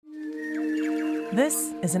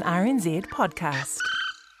This is an RNZ podcast.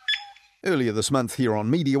 Earlier this month here on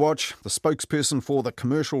Media Watch, the spokesperson for the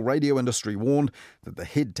commercial radio industry warned that the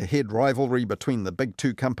head-to-head rivalry between the big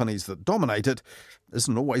two companies that dominate it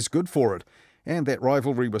isn't always good for it. And that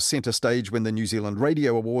rivalry was centre stage when the New Zealand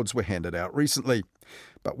Radio Awards were handed out recently.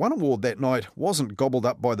 But one award that night wasn't gobbled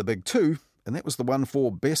up by the big two, and that was the one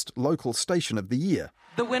for Best Local Station of the Year.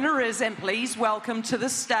 The winner is, and please welcome to the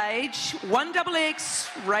stage,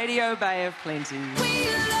 1XX Radio Bay of Plenty. We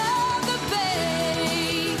love the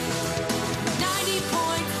Bay,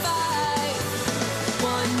 90.5,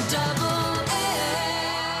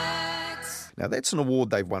 1XX. Now that's an award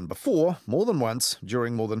they've won before, more than once,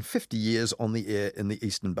 during more than 50 years on the air in the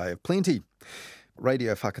Eastern Bay of Plenty.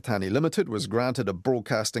 Radio Whakatāne Limited was granted a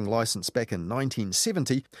broadcasting licence back in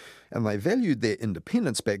 1970, and they valued their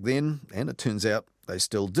independence back then, and it turns out they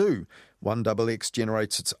still do. 1XX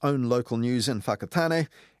generates its own local news in Whakatāne,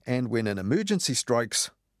 and when an emergency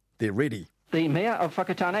strikes, they're ready. The Mayor of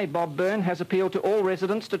Whakatāne, Bob Byrne, has appealed to all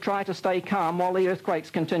residents to try to stay calm while the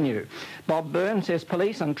earthquakes continue. Bob Byrne says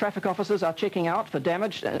police and traffic officers are checking out for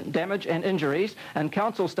damage and injuries, and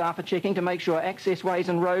council staff are checking to make sure access ways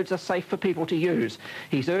and roads are safe for people to use.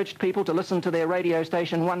 He's urged people to listen to their radio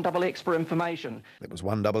station 1XX for information. That was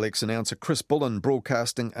 1XX announcer Chris Bullen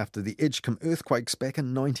broadcasting after the Edgecombe earthquakes back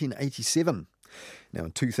in 1987. Now,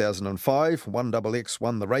 in 2005, 1XX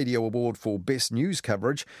won the Radio Award for Best News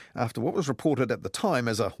Coverage after what was reported at the time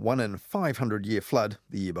as a 1 in 500-year flood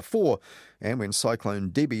the year before. And when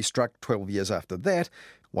Cyclone Debbie struck 12 years after that,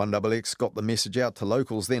 1XX got the message out to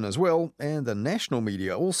locals then as well, and the national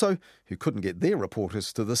media also, who couldn't get their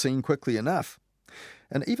reporters to the scene quickly enough.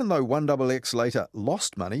 And even though 1XX later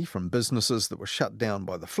lost money from businesses that were shut down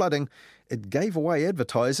by the flooding, it gave away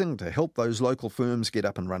advertising to help those local firms get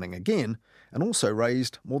up and running again, and also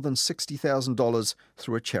raised more than $60,000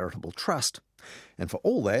 through a charitable trust. And for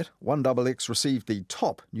all that, 1XX received the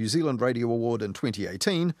top New Zealand Radio Award in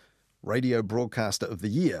 2018, Radio Broadcaster of the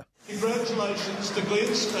Year. Congratulations to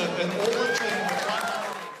Glenn Smith and all the team.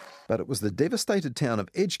 But it was the devastated town of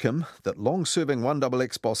Edgecombe that long-serving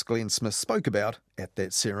 1XX boss Glenn Smith spoke about at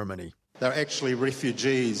that ceremony. They're actually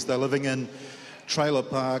refugees. They're living in trailer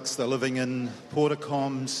parks, they're living in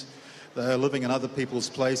portacoms, they're living in other people's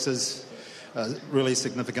places. A really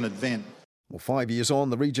significant event. Well, 5 years on,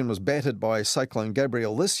 the region was battered by Cyclone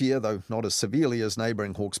Gabrielle this year, though not as severely as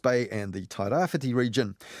neighbouring Hawke's Bay and the Tairāwhiti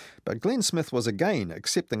region. But Glenn Smith was again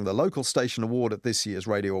accepting the local station award at this year's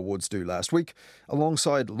Radio Awards due last week,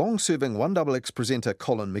 alongside long-serving 1XX presenter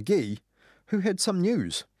Colin McGee, who had some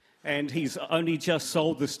news. And he's only just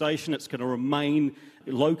sold the station. It's going to remain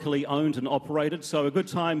locally owned and operated. So a good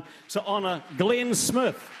time to honour Glenn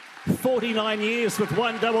Smith, 49 years with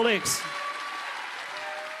 1XX.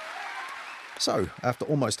 So, after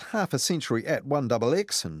almost half a century at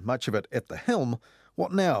 1XX and much of it at the helm,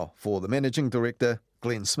 what now for the Managing Director,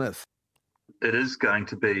 Glenn Smith? It is going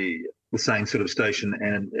to be the same sort of station,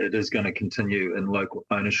 and it is going to continue in local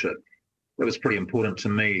ownership. That was pretty important to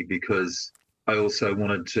me because I also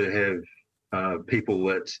wanted to have people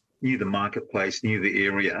that knew the marketplace, knew the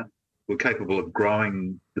area, were capable of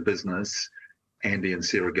growing the business. Andy and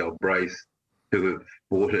Sarah Galbraith, who have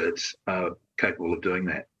bought it, are capable of doing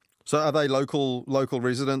that. So are they local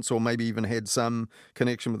residents, or maybe even had some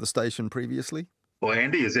connection with the station previously? Well,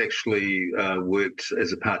 Andy has actually worked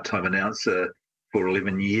as a part-time announcer for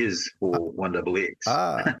 11 years for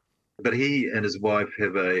 1XX. But he and his wife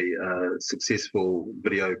have a successful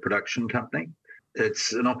video production company.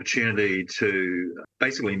 It's an opportunity to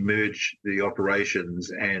basically merge the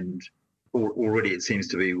operations, and already it seems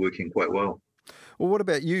to be working quite well. Well, what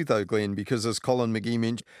about you, though, Glenn? Because as Colin McGee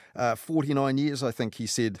mentioned, 49 years, I think he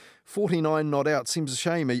said. 49 not out seems a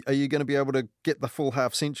shame. Are you going to be able to get the full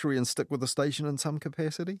half century and stick with the station in some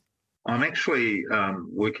capacity? I'm actually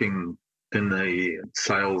working in the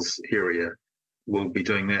sales area. We'll be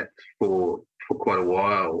doing that for quite a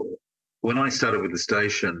while. When I started with the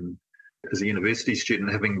station as a university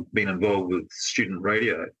student, having been involved with student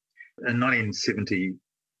radio, in 1978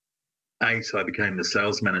 I became the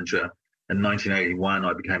sales manager. In 1981,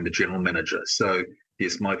 I became the general manager. So,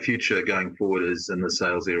 yes, my future going forward is in the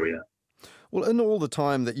sales area. Well, in all the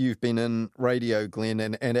time that you've been in radio, Glenn,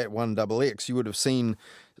 and at 1XX, you would have seen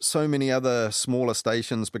so many other smaller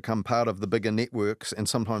stations become part of the bigger networks, and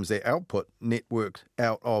sometimes their output networked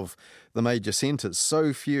out of the major centres.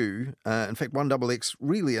 So few. In fact, 1XX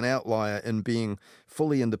really an outlier in being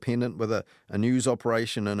fully independent with a news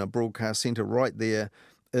operation and a broadcast centre right there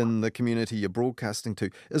in the community you're broadcasting to.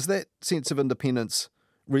 Is that sense of independence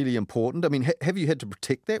really important? I mean, have you had to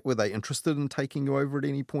protect that? Were they interested in taking you over at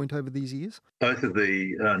any point over these years? Both of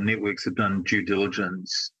the networks have done due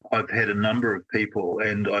diligence. I've had a number of people,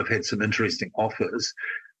 and I've had some interesting offers,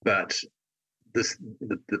 but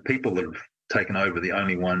the people that have taken over, the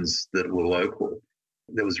only ones that were local,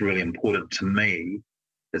 that was really important to me.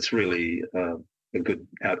 It's really a good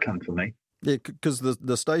outcome for me. Yeah, because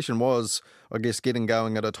the station was, I guess, getting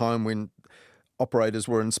going at a time when operators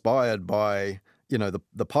were inspired by, you know,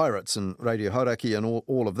 the pirates and Radio Hauraki and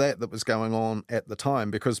all of that was going on at the time,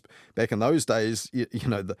 because back in those days, you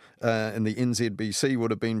know, in the NZBC would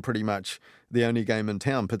have been pretty much the only game in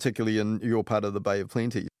town, particularly in your part of the Bay of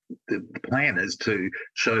Plenty. The plan is to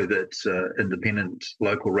show that independent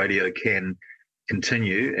local radio can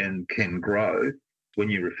continue and can grow. When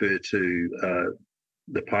you refer to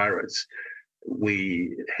the pirates,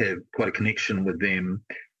 we have quite a connection with them.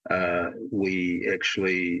 We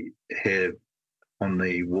actually have on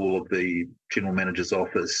the wall of the General Manager's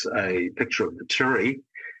office a picture of the Tiri,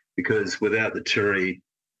 because without the Tiri,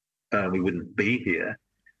 we wouldn't be here.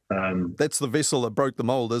 That's the vessel that broke the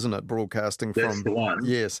mould, isn't it? Broadcasting from... That's the one.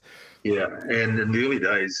 Yes. Yeah, and in the early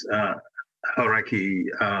days, Hauraki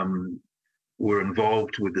were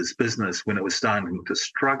involved with this business when it was starting to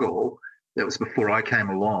struggle. That was before I came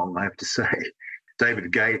along, I have to say.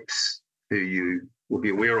 David Gates, who you will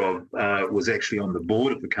be aware of, was actually on the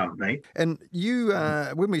board of the company. And you,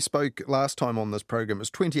 when we spoke last time on this program, it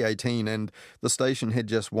was 2018, and the station had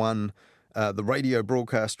just won the Radio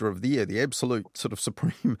Broadcaster of the Year, the absolute sort of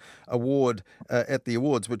supreme award at the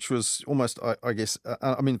awards, which was almost, I guess,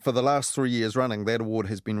 I mean, for the last 3 years running, that award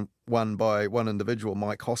has been won by one individual,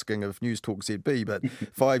 Mike Hosking of News Talk ZB, but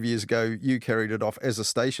 5 years ago, you carried it off as a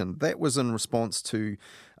station. That was in response to,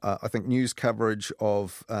 I think, news coverage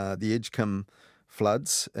of the Edgecombe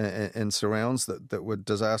floods and surrounds that were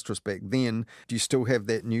disastrous back then. Do you still have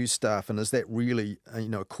that news staff, and is that really,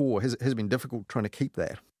 a core? Has it been difficult trying to keep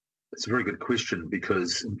that? It's a very good question,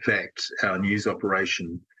 because, in fact, our news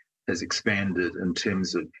operation has expanded in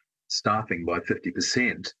terms of staffing by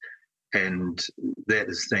 50%, and that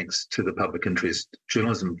is thanks to the Public Interest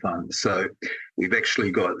Journalism Fund. So we've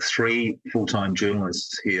actually got 3 full-time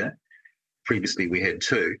journalists here. Previously, we had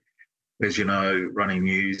 2. As you know, running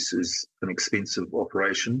news is an expensive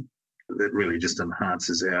operation that really just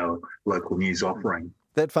enhances our local news offering.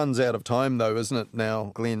 That fund's out of time, though, isn't it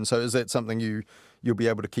now, Glenn? So is that something you'll be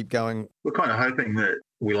able to keep going? We're kind of hoping that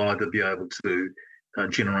we'll either be able to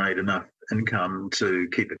generate enough income to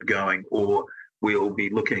keep it going, or we'll be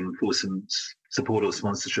looking for some support or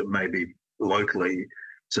sponsorship maybe locally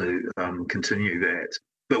to continue that.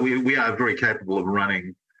 But we are very capable of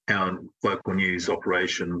running our local news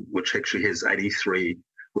operation, which actually has 83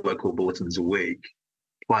 local bulletins a week,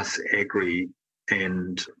 plus agri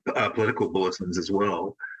and political bulletins as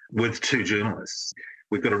well, with 2 journalists.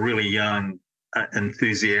 We've got a really young,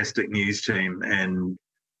 enthusiastic news team, and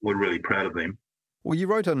we're really proud of them. Well, you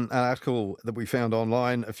wrote an article that we found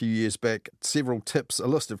online a few years back, several tips, a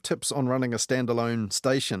list of tips on running a standalone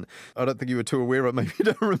station. I don't think you were too aware of it. Maybe you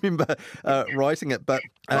don't remember writing it, but...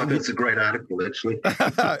 it's a great article, actually.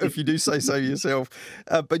 If you do say so yourself.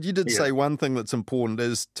 But you did say one thing that's important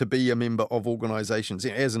is to be a member of organisations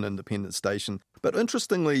as an independent station. But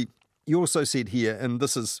interestingly, you also said here, and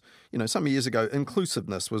this is, some years ago,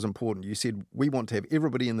 inclusiveness was important. You said, we want to have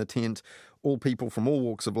everybody in the tent, all people from all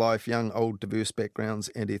walks of life, young, old, diverse backgrounds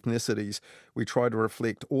and ethnicities. We try to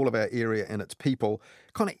reflect all of our area and its people.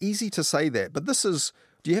 Kind of easy to say that, but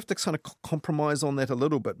do you have to kind of compromise on that a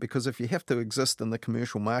little bit? Because if you have to exist in the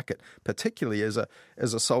commercial market, particularly as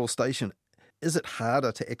a sole station, is it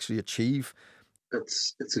harder to actually achieve?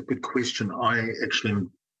 It's a good question. I actually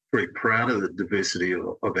am very proud of the diversity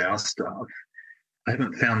of our staff. I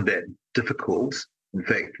haven't found that difficult, in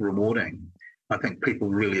fact, rewarding. I think people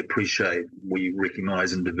really appreciate we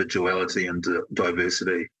recognise individuality and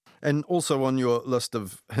diversity. And also on your list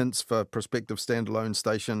of hints for prospective standalone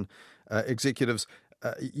station executives,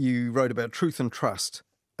 you wrote about truth and trust.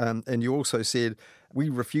 And you also said, we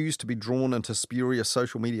refuse to be drawn into spurious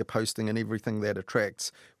social media posting and everything that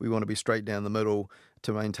attracts. We want to be straight down the middle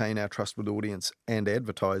to maintain our trust with audience and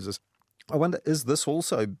advertisers. I wonder, is this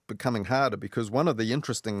also becoming harder? Because one of the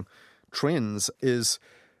interesting trends is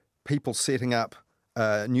people setting up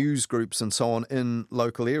news groups and so on in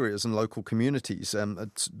local areas and local communities.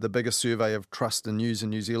 It's the biggest survey of trust in news in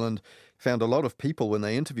New Zealand found a lot of people when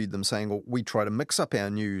they interviewed them saying, well, we try to mix up our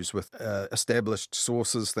news with established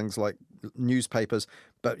sources, things like newspapers,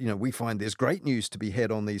 but, we find there's great news to be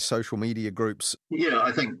had on these social media groups. Yeah,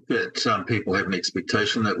 I think that people have an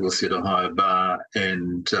expectation that we'll set a higher bar,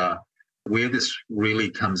 and Where this really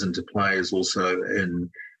comes into play is also in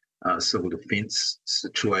civil defence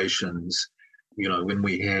situations. You know, when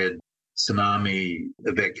we had tsunami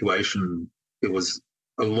evacuation, there was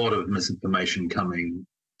a lot of misinformation coming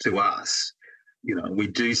to us. You know, we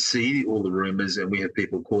do see all the rumours and we have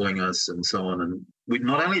people calling us and so on. And we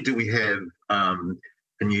not only do we have a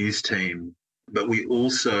news team, but we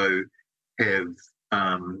also have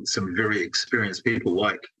some very experienced people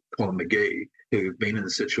like Colin McGee, who've been in the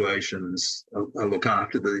situations, look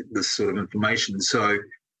after this sort of information. So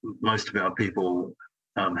most of our people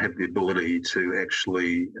have the ability to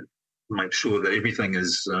actually make sure that everything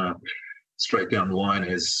is straight down the line,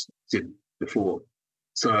 as said before.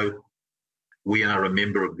 So we are a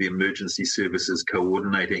member of the Emergency Services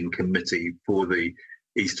Coordinating Committee for the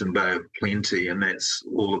Eastern Bay of Plenty, and that's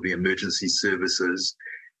all of the emergency services.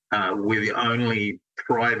 We're the only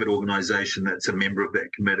private organisation that's a member of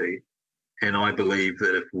that committee. And I believe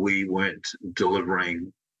that if we weren't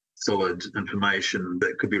delivering solid information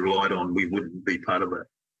that could be relied on, we wouldn't be part of it.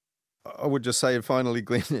 I would just say, finally,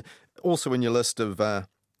 Glenn, also in your list of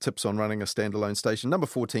tips on running a standalone station, number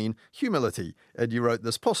 14, humility. And you wrote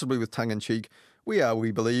this, possibly with tongue-in-cheek. We are,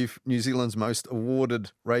 we believe, New Zealand's most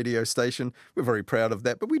awarded radio station. We're very proud of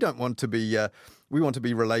that, but we don't want to be, we want to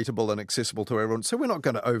be relatable and accessible to everyone, so we're not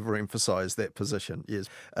going to overemphasise that position, yes.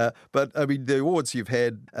 But, I mean, the awards you've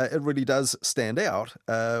had, it really does stand out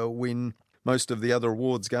when most of the other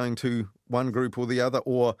awards going to one group or the other,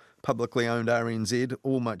 or publicly owned RNZ,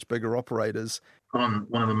 all much bigger operators. One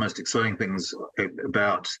of the most exciting things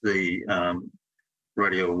about the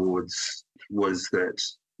radio awards was that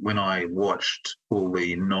when I watched all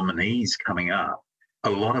the nominees coming up, a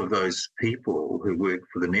lot of those people who work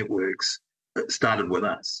for the networks started with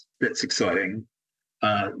us. That's exciting.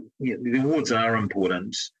 The awards are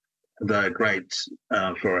important. They're great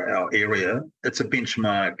for our area. It's a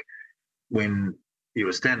benchmark when you're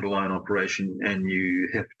a standalone operation and you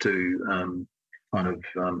have to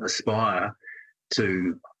aspire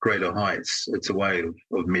to greater heights. It's a way of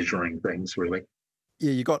measuring things, really.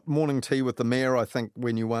 Yeah, you got morning tea with the mayor, I think,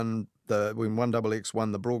 when 1XX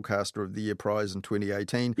won the Broadcaster of the Year prize in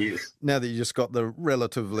 2018. Yes. Now that you just got the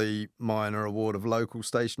relatively minor award of Local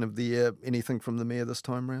Station of the Year, anything from the mayor this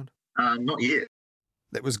time round? Not yet.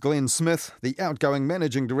 That was Glenn Smith, the outgoing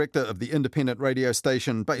managing director of the independent radio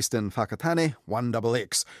station based in Whakatāne,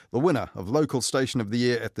 1XX, the winner of Local Station of the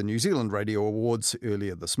Year at the New Zealand Radio Awards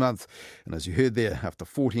earlier this month. And as you heard there, after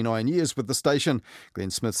 49 years with the station,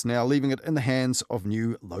 Glenn Smith's now leaving it in the hands of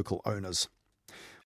new local owners.